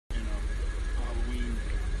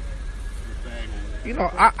You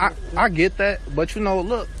know, I get that, but you know,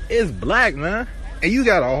 look, it's black, man, and you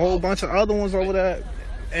got a whole bunch of other ones over there,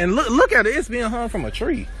 and look at it, it's being hung from a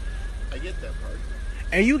tree. I get that part.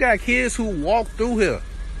 And you got kids who walk through here.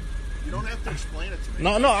 You don't have to explain it to me.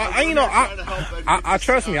 No, I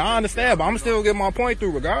trust me, I understand, but I'm still getting my point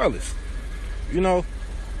through regardless. You know,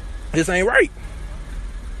 this ain't right.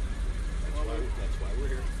 That's why we're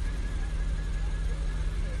here.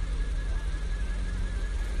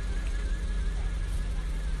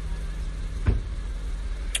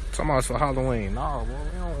 Talking about it's for Halloween. Nah, bro,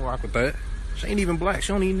 we don't rock with that. She ain't even black.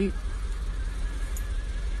 She don't even need.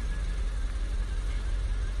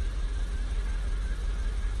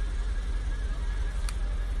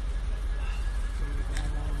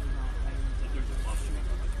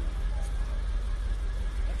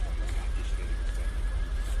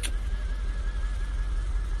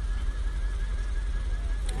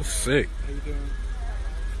 Sick. How you doing?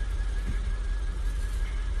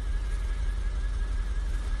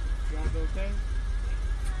 You guys okay?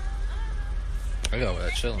 I got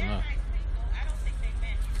that chilling now.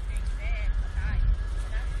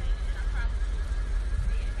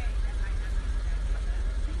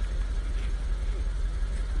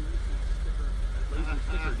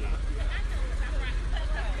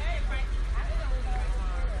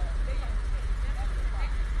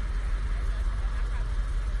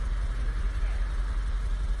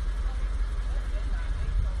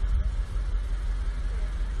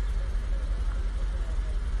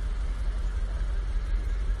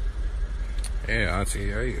 Yeah,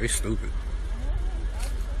 auntie, they stupid.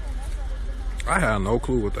 I have no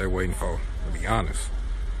clue what they waiting for, to be honest.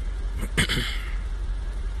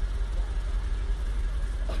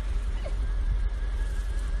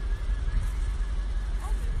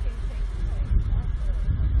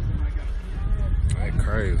 That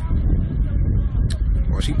crazy.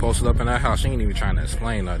 Well, she posted up in that house, she ain't even trying to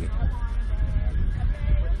explain nothing.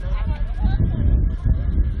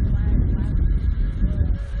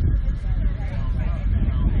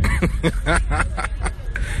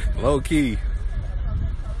 Low key.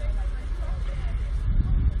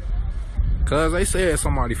 Cause they said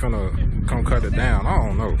somebody finna come cut it down. I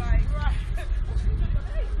don't know.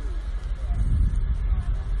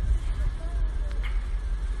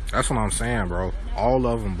 That's what I'm saying, bro. All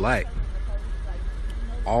of them black.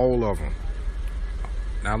 All of them.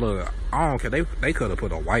 Now look, I don't care. They could have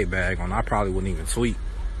put a white bag on. I probably wouldn't even tweet.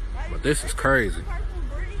 But this is crazy.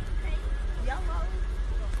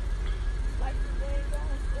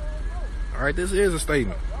 All right, this is a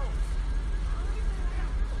statement.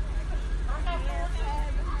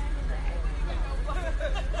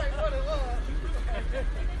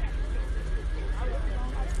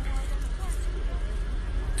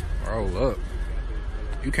 Bro, look.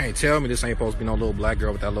 You can't tell me this ain't supposed to be no little black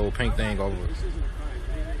girl with that little pink thing over it.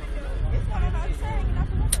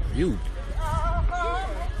 You.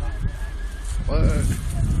 What?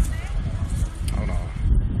 Hold on.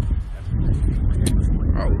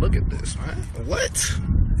 Oh, look at this, man. What?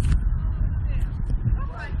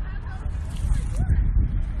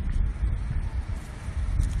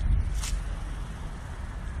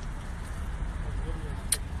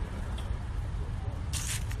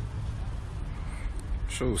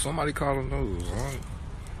 Shoot, somebody call the news.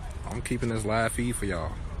 I'm keeping this live feed for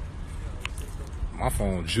y'all. My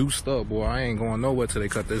phone juiced up, boy. I ain't going nowhere till they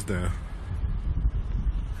cut this down.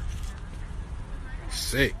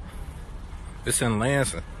 Sick. It's in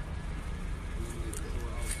Lansing.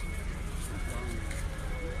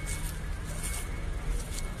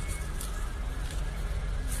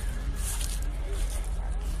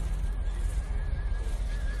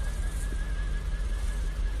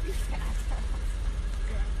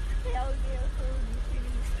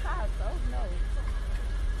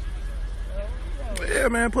 Yeah,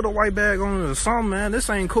 man, put a white bag on it or something, man. This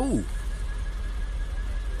ain't cool.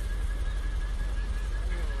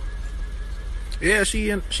 Yeah, she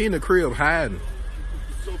in the crib hiding.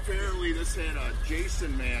 So apparently this had a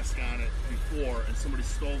Jason mask on it before, and somebody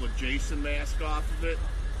stole the Jason mask off of it.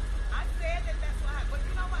 I said that that's why, but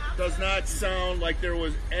you know what? Does not sound like there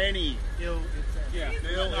was any ill intent. Yeah,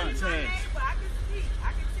 ill intent. I can see,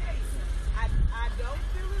 I can tell you, I don't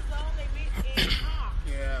feel as though they went in harm.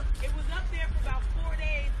 Yeah. It was up there for about 4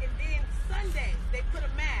 days, and then Sunday they put a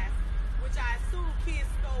mask, which I assume kids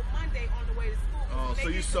stole Monday on the way to school. Oh, so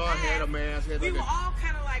you saw it had a mask. We were all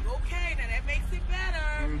kind of like, okay, now that makes it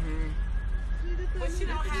better. Mm-hmm. But she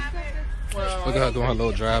don't have it. Well, Look at her doing her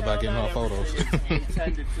little drive by getting her photos.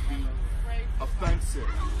 Intended to be offensive.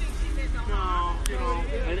 No, you know,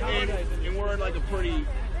 and we're in like a pretty,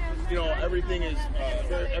 you know, everything is,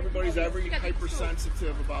 everybody's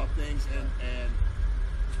hypersensitive about things, and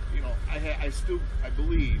you know, I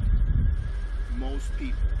believe most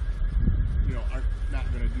people, you know, are not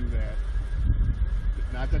going to do that.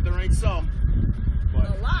 Not that there ain't some, but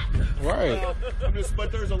A lot. Right. well,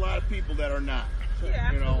 but there's a lot of people that are not.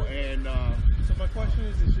 Yeah, You know, absolutely. and So my question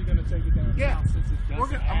is she gonna take it down? yeah, now, since it doesn't I'm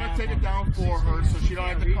gonna have take it on- down for her so she don't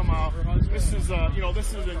have to come out. This is, you know,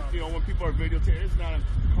 this isn't, you know, when people are videotaping, it's not a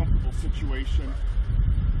comfortable situation,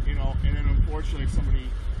 you know, and then unfortunately somebody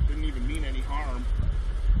didn't even mean any harm,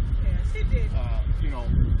 Yeah, she did. you know,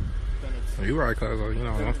 then it's, You're right, cuz, you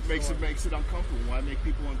know. then it makes it uncomfortable. Why make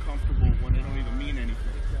people uncomfortable when they don't even mean anything?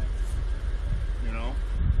 You know?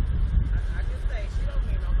 I can say she don't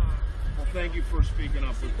mean no harm. Well, thank you for speaking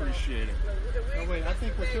up. We appreciate it. No, wait, I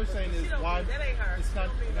think what you're saying is why that ain't her. it's not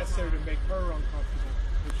necessary to make her uncomfortable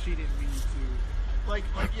if she didn't mean to. Like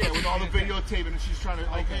yeah, with all the videotaping, and she's trying to,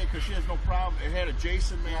 like, hey, because she has no problem. It had a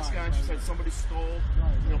Jason mask on. She said somebody stole,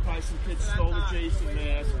 you know, probably some kids stole the Jason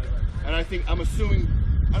mask. And I think, I'm assuming,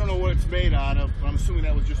 I don't know what it's made out of, but I'm assuming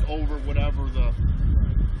that was just over whatever the,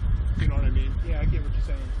 you know what I mean? Yeah, I get what you're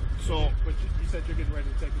saying. So, But you said you're getting ready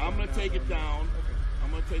to take it down. I'm going to now, take it so- down. Okay.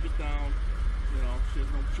 I'm going to take it down. You know,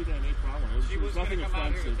 she didn't have any problem. She It was was going to nothing come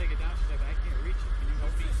out here offensive. and take it down. She's like, I can't reach it. Can you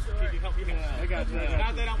help me? Can you help me? I got you. Yeah.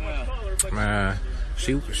 Not that I'm much taller, but Man,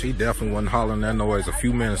 she definitely wasn't hollering that noise a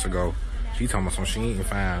few minutes ago. She talking about some she ain't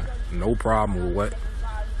find no problem with what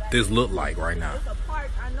this look like right now. It's a park.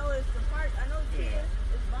 I know it's the park. I know kids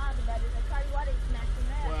is bothered by this. That's probably why they smacked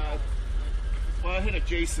the mask. Well, I hit a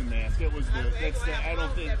Jason mask. It was I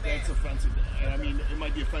don't think that's offensive. And I mean, it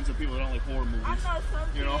might be offensive to people that don't like horror movies. I know some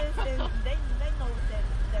You know? kids, and they know what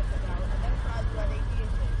that's about. And that's probably why they did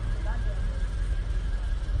that. 'Cause I don't know.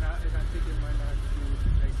 And I think it might not do with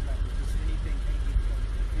the face mask, but just anything hanging from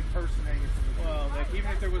impersonating from the Well, like even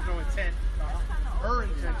if there was no intent, her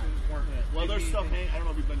intentions weren't. Well, there's stuff hanging. I don't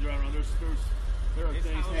know if you've been driving around. There are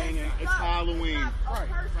things hanging. It's Halloween. Right.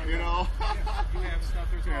 You know. you have stuff.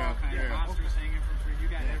 There's all kind of monsters hanging from trees. You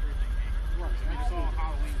got everything hanging. Right. I mean, it's all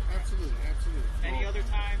Halloween. Absolutely. Any other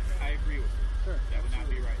time, I agree with you. Sure. That would not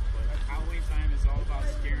be right. But Halloween time is all about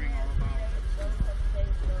scaring, all about.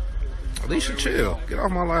 Alicia, chill. Get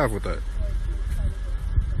off my live with that.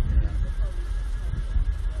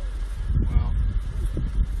 Well,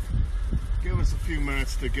 give us a few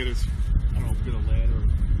minutes to get us. I don't know, get a ladder.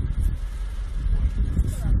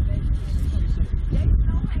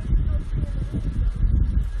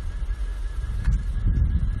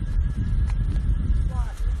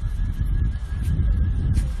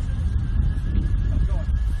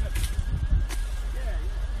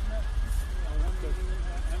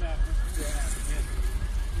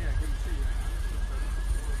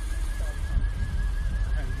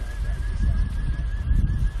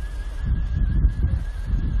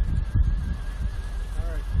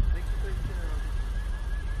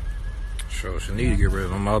 Sure, she need to get rid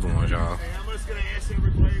of them other ones, y'all. Hey, I'm just gonna ask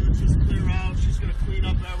everybody. Let's just clear out. She's gonna clean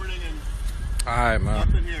up everything and Alright, man.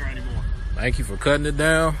 nothing here anymore. Thank you for cutting it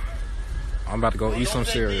down. I'm about to go eat some Don't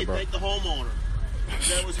thank cereal, me, bro. Thank the homeowner.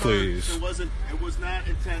 That was Please. her. It was not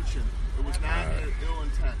intention. It was not an ill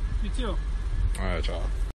intent. You too. Alright, y'all.